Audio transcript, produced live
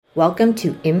Welcome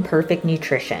to Imperfect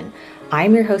Nutrition.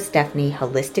 I'm your host, Stephanie,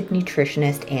 holistic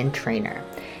nutritionist and trainer.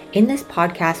 In this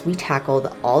podcast, we tackle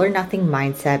the all or nothing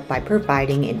mindset by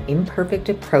providing an imperfect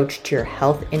approach to your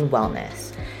health and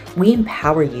wellness. We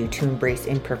empower you to embrace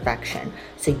imperfection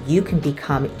so you can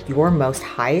become your most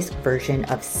highest version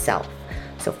of self.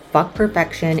 So fuck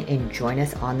perfection and join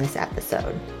us on this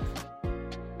episode.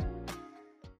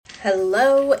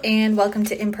 Hello and welcome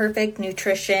to Imperfect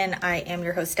Nutrition. I am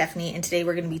your host, Stephanie, and today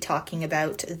we're going to be talking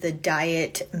about the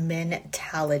diet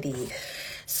mentality.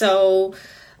 So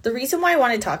the reason why I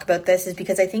want to talk about this is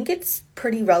because I think it's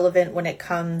pretty relevant when it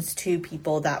comes to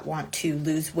people that want to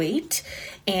lose weight.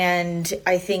 And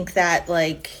I think that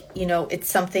it's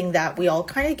something that we all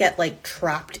kind of get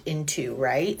trapped into,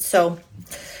 right? So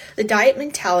the diet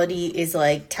mentality is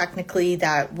technically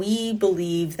that we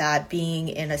believe that being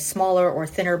in a smaller or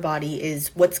thinner body is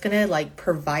what's going to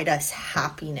provide us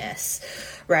happiness,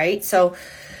 right? So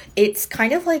it's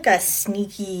kind of like a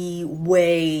sneaky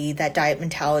way that diet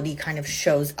mentality kind of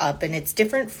shows up, and it's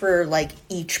different for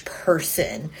each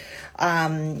person.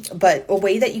 But a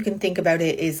way that you can think about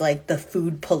it is the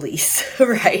food police,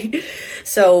 right?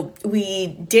 So we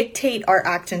dictate our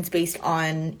actions based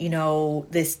on,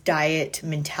 this diet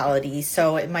mentality.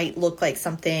 So it might look like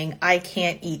something: I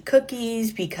can't eat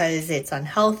cookies because it's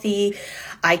unhealthy.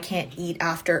 I can't eat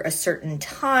after a certain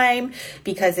time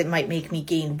because it might make me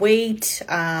gain weight.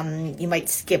 You might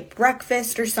skip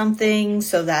breakfast or something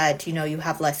so that, you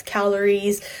have less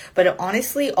calories. But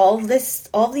honestly, all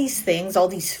these things, all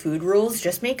these food rules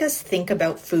just make us think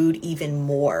about food even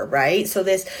more, right? So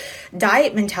this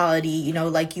diet mentality,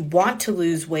 you want to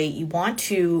lose weight, you want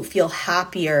to feel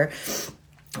happier,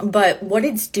 but what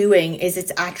it's doing is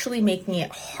it's actually making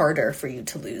it harder for you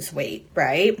to lose weight,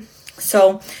 right?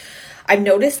 So I've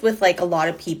noticed with a lot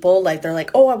of people, they're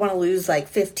oh, I want to lose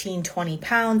 15, 20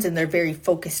 pounds, and they're very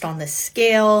focused on the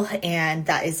scale, and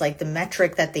that is the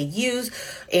metric that they use.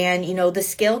 And, the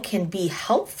scale can be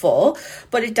helpful,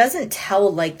 but it doesn't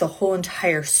tell the whole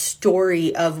entire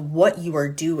story of what you are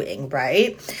doing,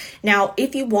 right? Now,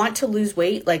 if you want to lose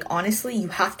weight, honestly, you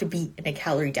have to be in a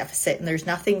calorie deficit, and there's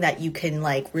nothing that you can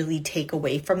really take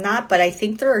away from that. But I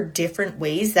think there are different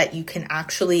ways that you can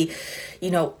actually,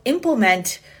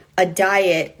 implement a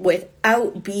diet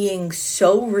without being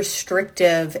so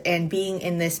restrictive and being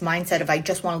in this mindset of I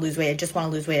just want to lose weight, I just want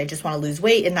to lose weight, I just want to lose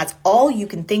weight. And that's all you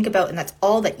can think about, and that's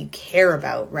all that you care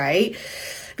about, right?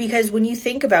 Because when you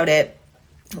think about it,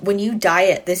 when you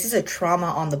diet, this is a trauma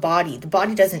on the body. The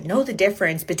body doesn't know the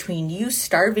difference between you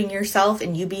starving yourself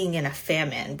and you being in a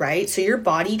famine, right? So your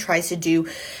body tries to do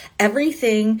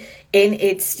everything in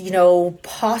its,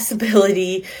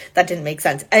 possibility. That didn't make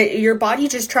sense. Your body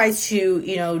just tries to,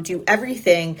 do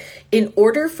everything in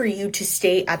order for you to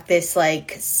stay at this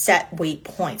set weight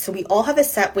point. So we all have a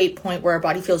set weight point where our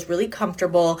body feels really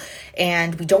comfortable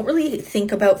and we don't really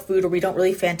think about food, or we don't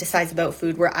really fantasize about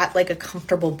food. We're at a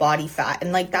comfortable body fat.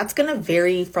 And that's going to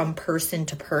vary from person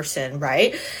to person,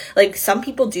 right? Some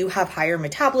people do have higher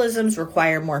metabolisms,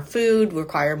 require more food,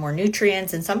 require more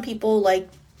nutrients. And some people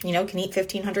can eat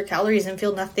 1,500 calories and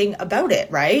feel nothing about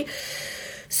it, right?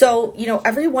 So,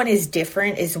 everyone is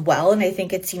different as well. And I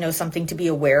think it's, something to be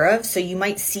aware of. So you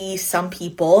might see some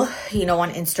people, on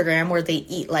Instagram where they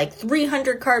eat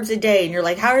 300 carbs a day. And you're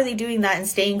like, how are they doing that and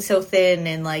staying so thin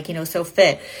and so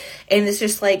fit? And it's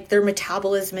just their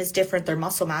metabolism is different. Their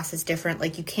muscle mass is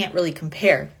different. You can't really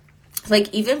compare.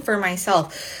 Even for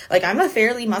myself, I'm a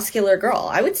fairly muscular girl.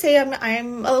 I would say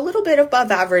I'm a little bit above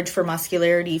average for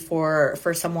muscularity for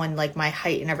someone my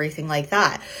height and everything like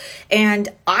that. And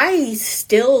I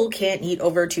still can't eat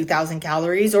over 2,000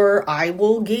 calories or I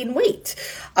will gain weight.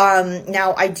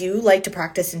 Now I do like to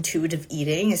practice intuitive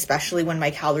eating, especially when my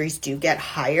calories do get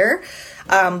higher.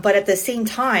 But at the same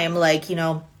time,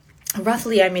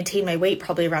 roughly I maintain my weight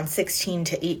probably around 16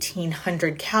 to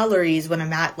 1,800 calories when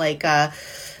I'm at a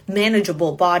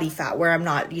manageable body fat, where I'm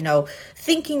not,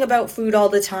 thinking about food all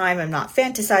the time. I'm not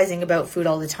fantasizing about food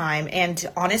all the time. And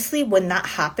honestly, when that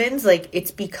happens,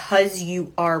 it's because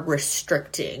you are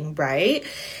restricting, right?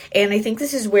 And I think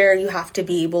this is where you have to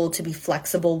be able to be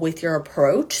flexible with your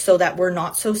approach so that we're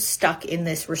not so stuck in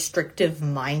this restrictive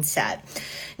mindset.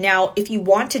 Now, if you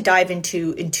want to dive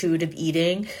into intuitive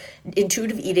eating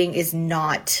is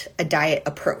not a diet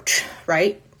approach,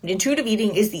 right? Intuitive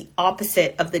eating is the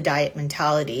opposite of the diet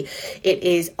mentality. It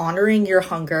is honoring your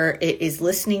hunger. It is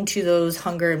listening to those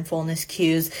hunger and fullness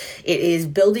cues. It is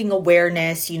building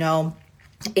awareness,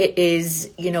 It is,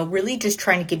 really just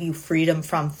trying to give you freedom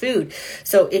from food.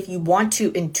 So if you want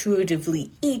to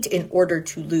intuitively eat in order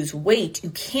to lose weight,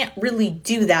 you can't really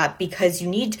do that because you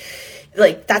need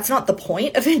like, that's not the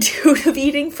point of intuitive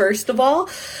eating, first of all.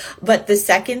 But the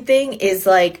second thing is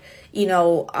like,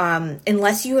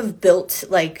 unless you have built,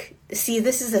 like, see,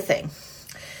 this is the thing.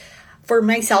 For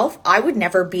myself, I would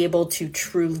never be able to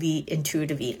truly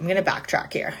intuitive eat. I'm going to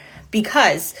backtrack here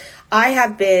because I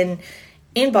have been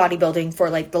in bodybuilding for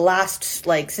like the last,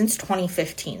 like, since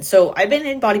 2015. So I've been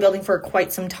in bodybuilding for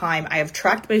quite some time. I have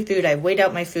tracked my food. I've weighed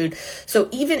out my food. So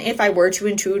even if I were to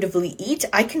intuitively eat,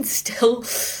 I can still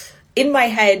in my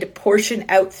head portion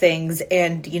out things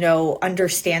and,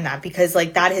 understand that because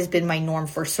like that has been my norm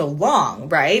for so long,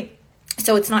 right?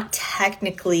 So it's not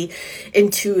technically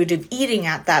intuitive eating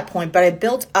at that point, but I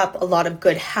built up a lot of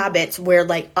good habits where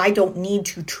like I don't need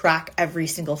to track every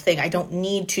single thing. I don't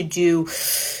need to do,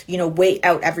 weigh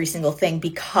out every single thing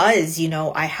because,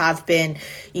 I have been,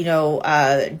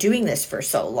 doing this for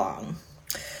so long.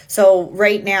 So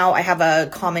right now I have a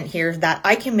comment here that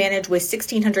I can manage with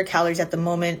 1,600 calories at the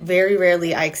moment. Very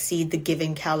rarely I exceed the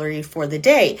given calorie for the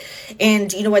day.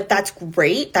 And you know what? That's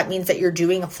great. That means that you're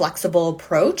doing a flexible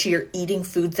approach. You're eating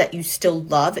foods that you still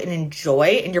love and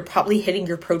enjoy, and you're probably hitting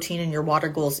your protein and your water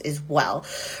goals as well,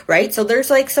 right? So there's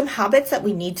like some habits that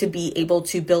we need to be able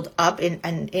to build up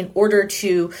in order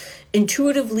to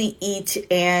intuitively eat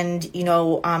and,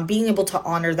 being able to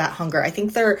honor that hunger. I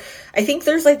think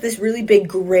there's like this really big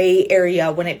gray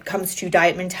area when it comes to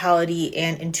diet mentality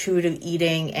and intuitive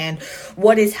eating and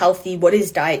what is healthy, what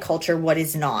is diet culture, what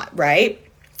is not, right?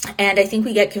 And I think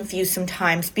we get confused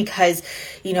sometimes because,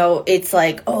 it's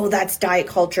like, oh, that's diet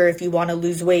culture if you want to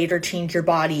lose weight or change your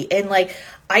body. And like,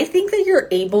 I think that you're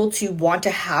able to want to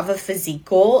have a physique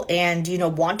goal and,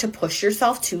 want to push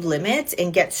yourself to limits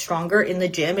and get stronger in the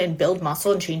gym and build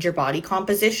muscle and change your body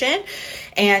composition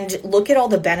and look at all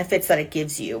the benefits that it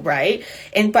gives you, right?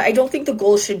 But I don't think the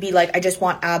goal should be like, I just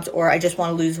want abs or I just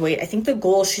want to lose weight. I think the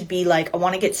goal should be like, I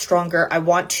want to get stronger. I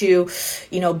want to,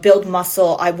 build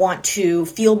muscle. I want to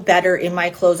feel better in my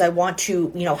clothes. I want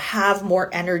to, have more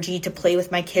energy to play with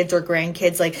my kids or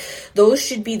grandkids. Like those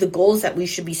should be the goals that we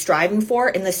should be striving for.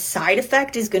 And the side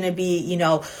effect is going to be,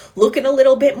 looking a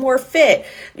little bit more fit,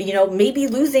 maybe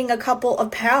losing a couple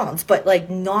of pounds, but like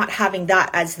not having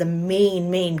that as the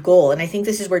main goal. And I think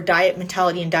this is where diet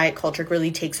mentality and diet culture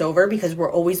really takes over because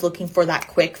we're always looking for that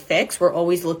quick fix. We're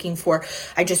always looking for,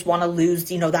 I just want to lose,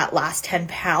 that last 10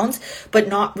 pounds, but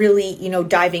not really,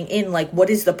 diving in like, what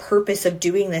is the purpose of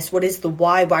doing this? What is the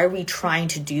why? Why are we trying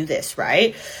to do this?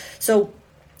 Right? So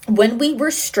when we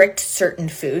restrict certain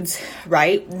foods,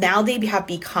 right, now they have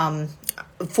become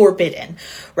forbidden,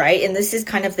 right? And this is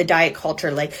kind of the diet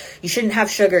culture. Like you shouldn't have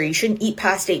sugar. You shouldn't eat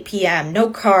past 8 p.m.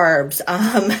 No carbs.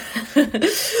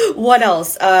 What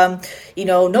else?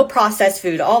 No processed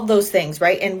food, all those things,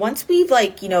 right? And once we've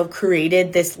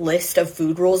created this list of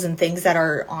food rules and things that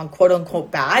are on quote unquote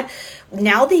bad,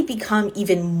 now they become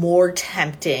even more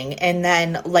tempting. And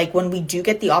then like when we do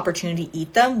get the opportunity to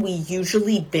eat them, we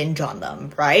usually binge on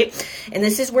them, right? And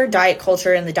this is where diet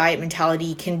culture and the diet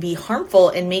mentality can be harmful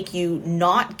and make you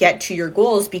not get to your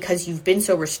goals because you've been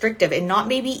so restrictive, and not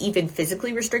maybe even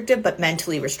physically restrictive, but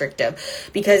mentally restrictive.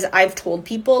 Because I've told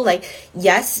people like,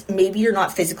 yes, maybe you're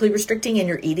not physically restricting and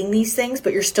you're eating these things,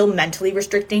 but you're still mentally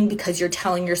restricting because you're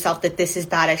telling yourself that this is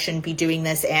bad. I shouldn't be doing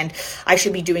this and I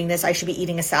should be doing this. I should be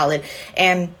eating a salad.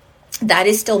 And that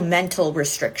is still mental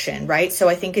restriction, right? So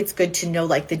I think it's good to know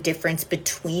like the difference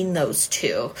between those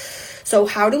two. So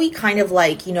how do we kind of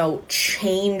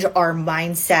change our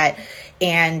mindset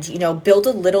and, build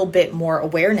a little bit more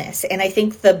awareness? And I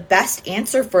think the best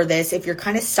answer for this, if you're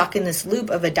kind of stuck in this loop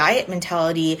of a diet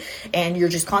mentality and you're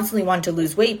just constantly wanting to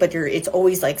lose weight, but it's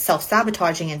always like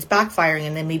self-sabotaging and it's backfiring,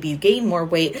 and then maybe you gain more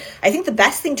weight, I think the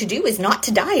best thing to do is not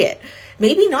to diet.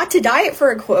 Maybe not to diet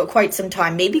for quite some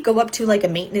time. Maybe go up to like a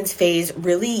maintenance phase,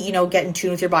 really, get in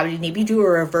tune with your body. Maybe do a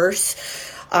reverse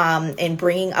and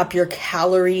bringing up your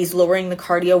calories, lowering the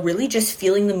cardio, really just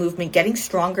feeling the movement, getting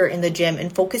stronger in the gym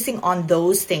and focusing on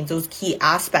those things, those key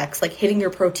aspects, like hitting your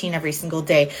protein every single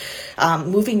day,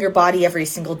 moving your body every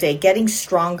single day, getting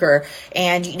stronger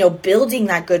and, building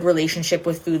that good relationship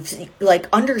with foods, like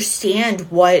understand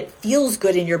what feels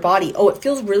good in your body. Oh, it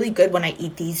feels really good when I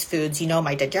eat these foods,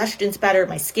 my digestion's better,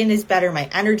 my skin is better, my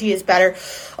energy is better.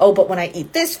 Oh, but when I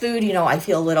eat this food, I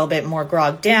feel a little bit more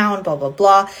grogged down, blah, blah,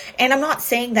 blah. And I'm not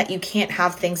saying that you can't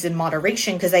have things in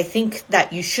moderation, because I think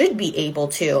that you should be able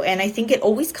to. And I think it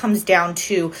always comes down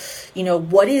to,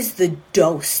 what is the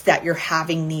dose that you're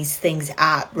having these things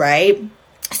at, right?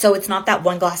 So it's not that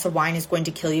one glass of wine is going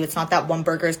to kill you. It's not that one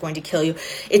burger is going to kill you.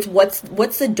 It's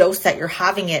what's the dose that you're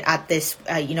having it at this,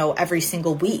 every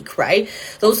single week, right?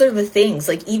 Those are the things.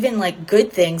 Like even like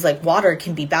good things like water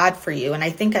can be bad for you. And I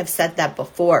think I've said that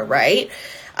before, right?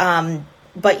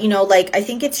 But, I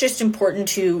think it's just important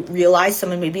to realize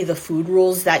some of maybe the food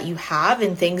rules that you have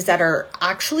and things that are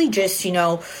actually just,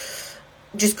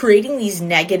 just creating these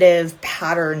negative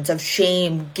patterns of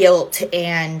shame, guilt,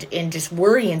 and just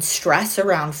worry and stress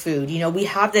around food. We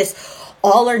have this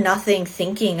all or nothing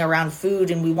thinking around food,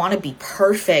 and we want to be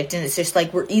perfect. And it's just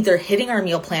like, we're either hitting our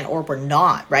meal plan or we're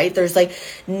not, right? There's like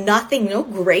nothing, no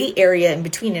gray area in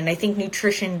between. And I think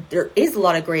nutrition, there is a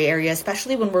lot of gray area,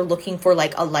 especially when we're looking for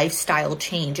like a lifestyle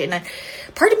change. And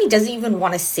part of me doesn't even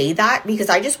want to say that, because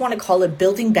I just want to call it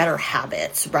building better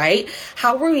habits, right?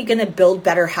 How are we going to build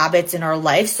better habits in our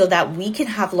life so that we can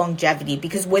have longevity?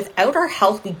 Because without our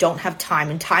health, we don't have time.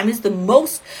 And time is the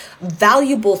most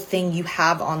valuable thing you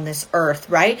have on this earth.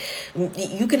 Right?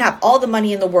 You can have all the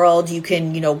money in the world, you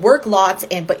can, work lots,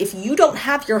 but if you don't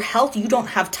have your health, you don't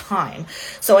have time.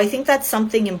 So I think that's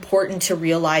something important to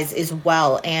realize as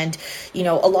well. And,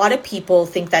 a lot of people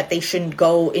think that they shouldn't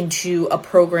go into a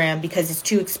program because it's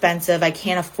too expensive, I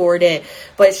can't afford it.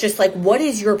 But it's just like, what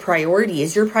is your priority?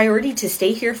 Is your priority to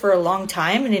stay here for a long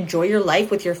time and enjoy your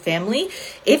life with your family?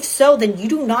 If so, then you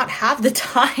do not have the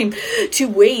time to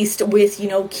waste with,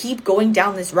 keep going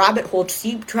down this rabbit hole,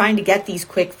 keep trying to get these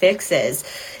quick fixes.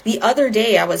 The other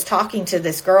day I was talking to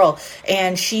this girl,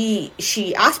 and she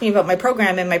asked me about my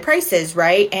program and my prices,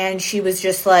 right? And she was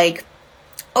just like,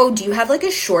 oh, do you have like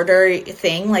a shorter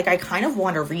thing? Like I kind of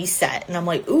want to reset. And I'm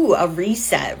like, ooh, a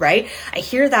reset, right? I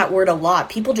hear that word a lot.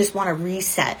 People just want to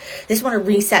reset. They just want to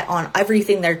reset on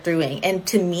everything they're doing. And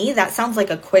to me, that sounds like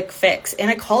a quick fix.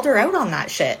 And I called her out on that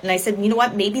shit. And I said, you know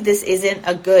what? Maybe this isn't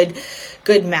a good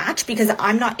match, because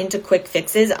I'm not into quick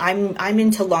fixes. I'm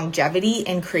into longevity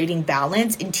and creating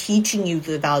balance and teaching you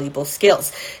the valuable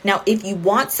skills. Now, if you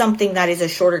want something that is a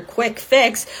shorter, quick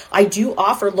fix, I do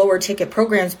offer lower ticket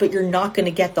programs, but you're not going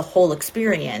to get the whole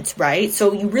experience, right?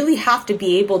 So you really have to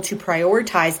be able to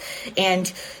prioritize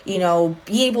and,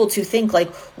 be able to think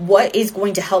like, what is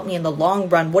going to help me in the long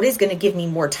run? What is going to give me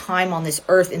more time on this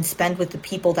earth and spend with the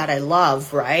people that I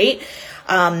love, right?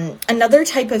 Another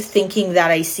type of thinking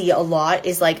that I see a lot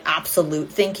is like absolute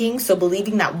thinking. So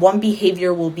believing that one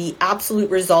behavior will be absolute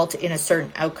result in a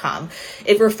certain outcome.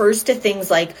 It refers to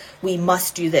things like, we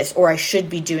must do this, or I should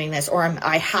be doing this, or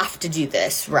I have to do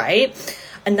this, right?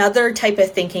 Another type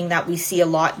of thinking that we see a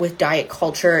lot with diet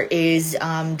culture is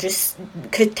just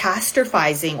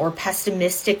catastrophizing or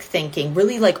pessimistic thinking,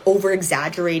 really like over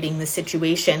exaggerating the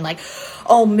situation. Like,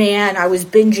 oh man, I was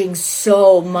binging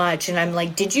so much. And I'm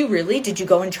like, did you really? Did you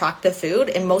go and track the food?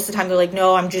 And most of the time they're like,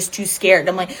 no, I'm just too scared.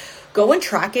 I'm like, go and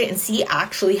track it and see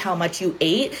actually how much you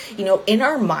ate. In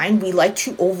our mind, we like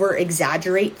to over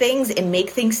exaggerate things and make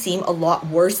things seem a lot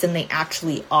worse than they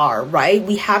actually are, right?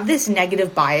 We have this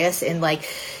negative bias, and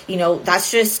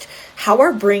that's just how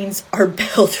our brains are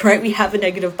built, right? We have a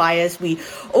negative bias. We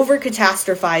over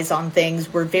catastrophize on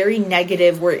things. We're very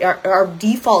negative. Our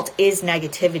default is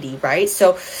negativity, right?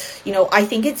 So, I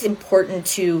think it's important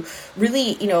to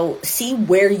really, see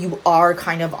where you are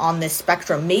kind of on this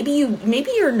spectrum. Maybe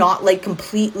you're not like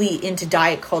completely into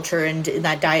diet culture and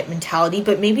that diet mentality,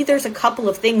 but maybe there's a couple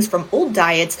of things from old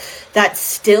diets that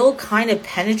still kind of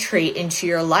penetrate into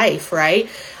your life, right?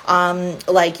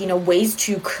 Ways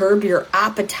to curb your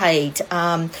appetite,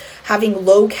 having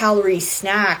low calorie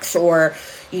snacks, or,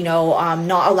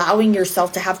 not allowing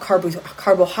yourself to have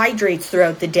carbohydrates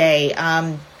throughout the day.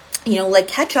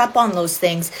 Catch up on those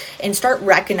things and start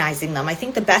recognizing them. I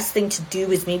think the best thing to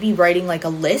do is maybe writing like a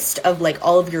list of like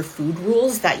all of your food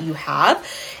rules that you have,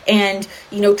 and,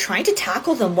 trying to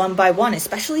tackle them one by one,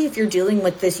 especially if you're dealing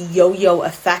with this yo-yo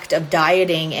effect of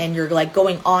dieting and you're like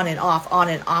going on and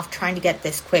off, trying to get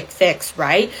this quick fix,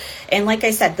 right? And like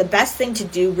I said, the best thing to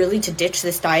do really to ditch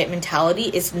this diet mentality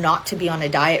is not to be on a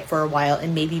diet for a while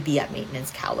and maybe be at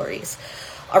maintenance calories.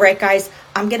 All right, guys,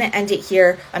 I'm going to end it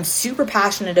here. I'm super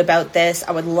passionate about this.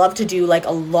 I would love to do like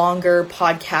a longer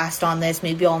podcast on this.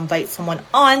 Maybe I'll invite someone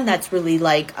on that's really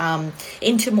like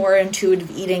into more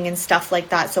intuitive eating and stuff like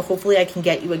that. So hopefully I can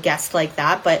get you a guest like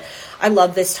that. But I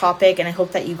love this topic, and I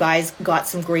hope that you guys got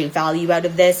some great value out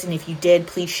of this. And if you did,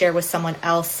 please share with someone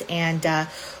else, and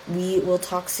we will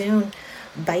talk soon.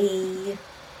 Bye.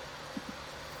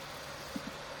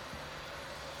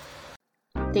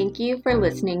 Thank you for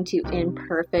listening to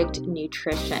Imperfect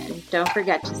Nutrition. Don't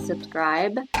forget to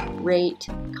subscribe, rate,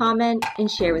 comment,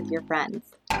 and share with your friends.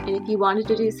 And if you wanted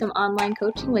to do some online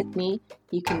coaching with me,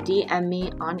 you can DM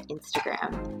me on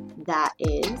Instagram. That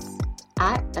is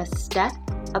at a step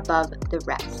above the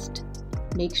rest.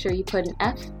 Make sure you put an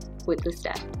F with the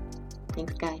step.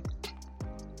 Thanks, guys.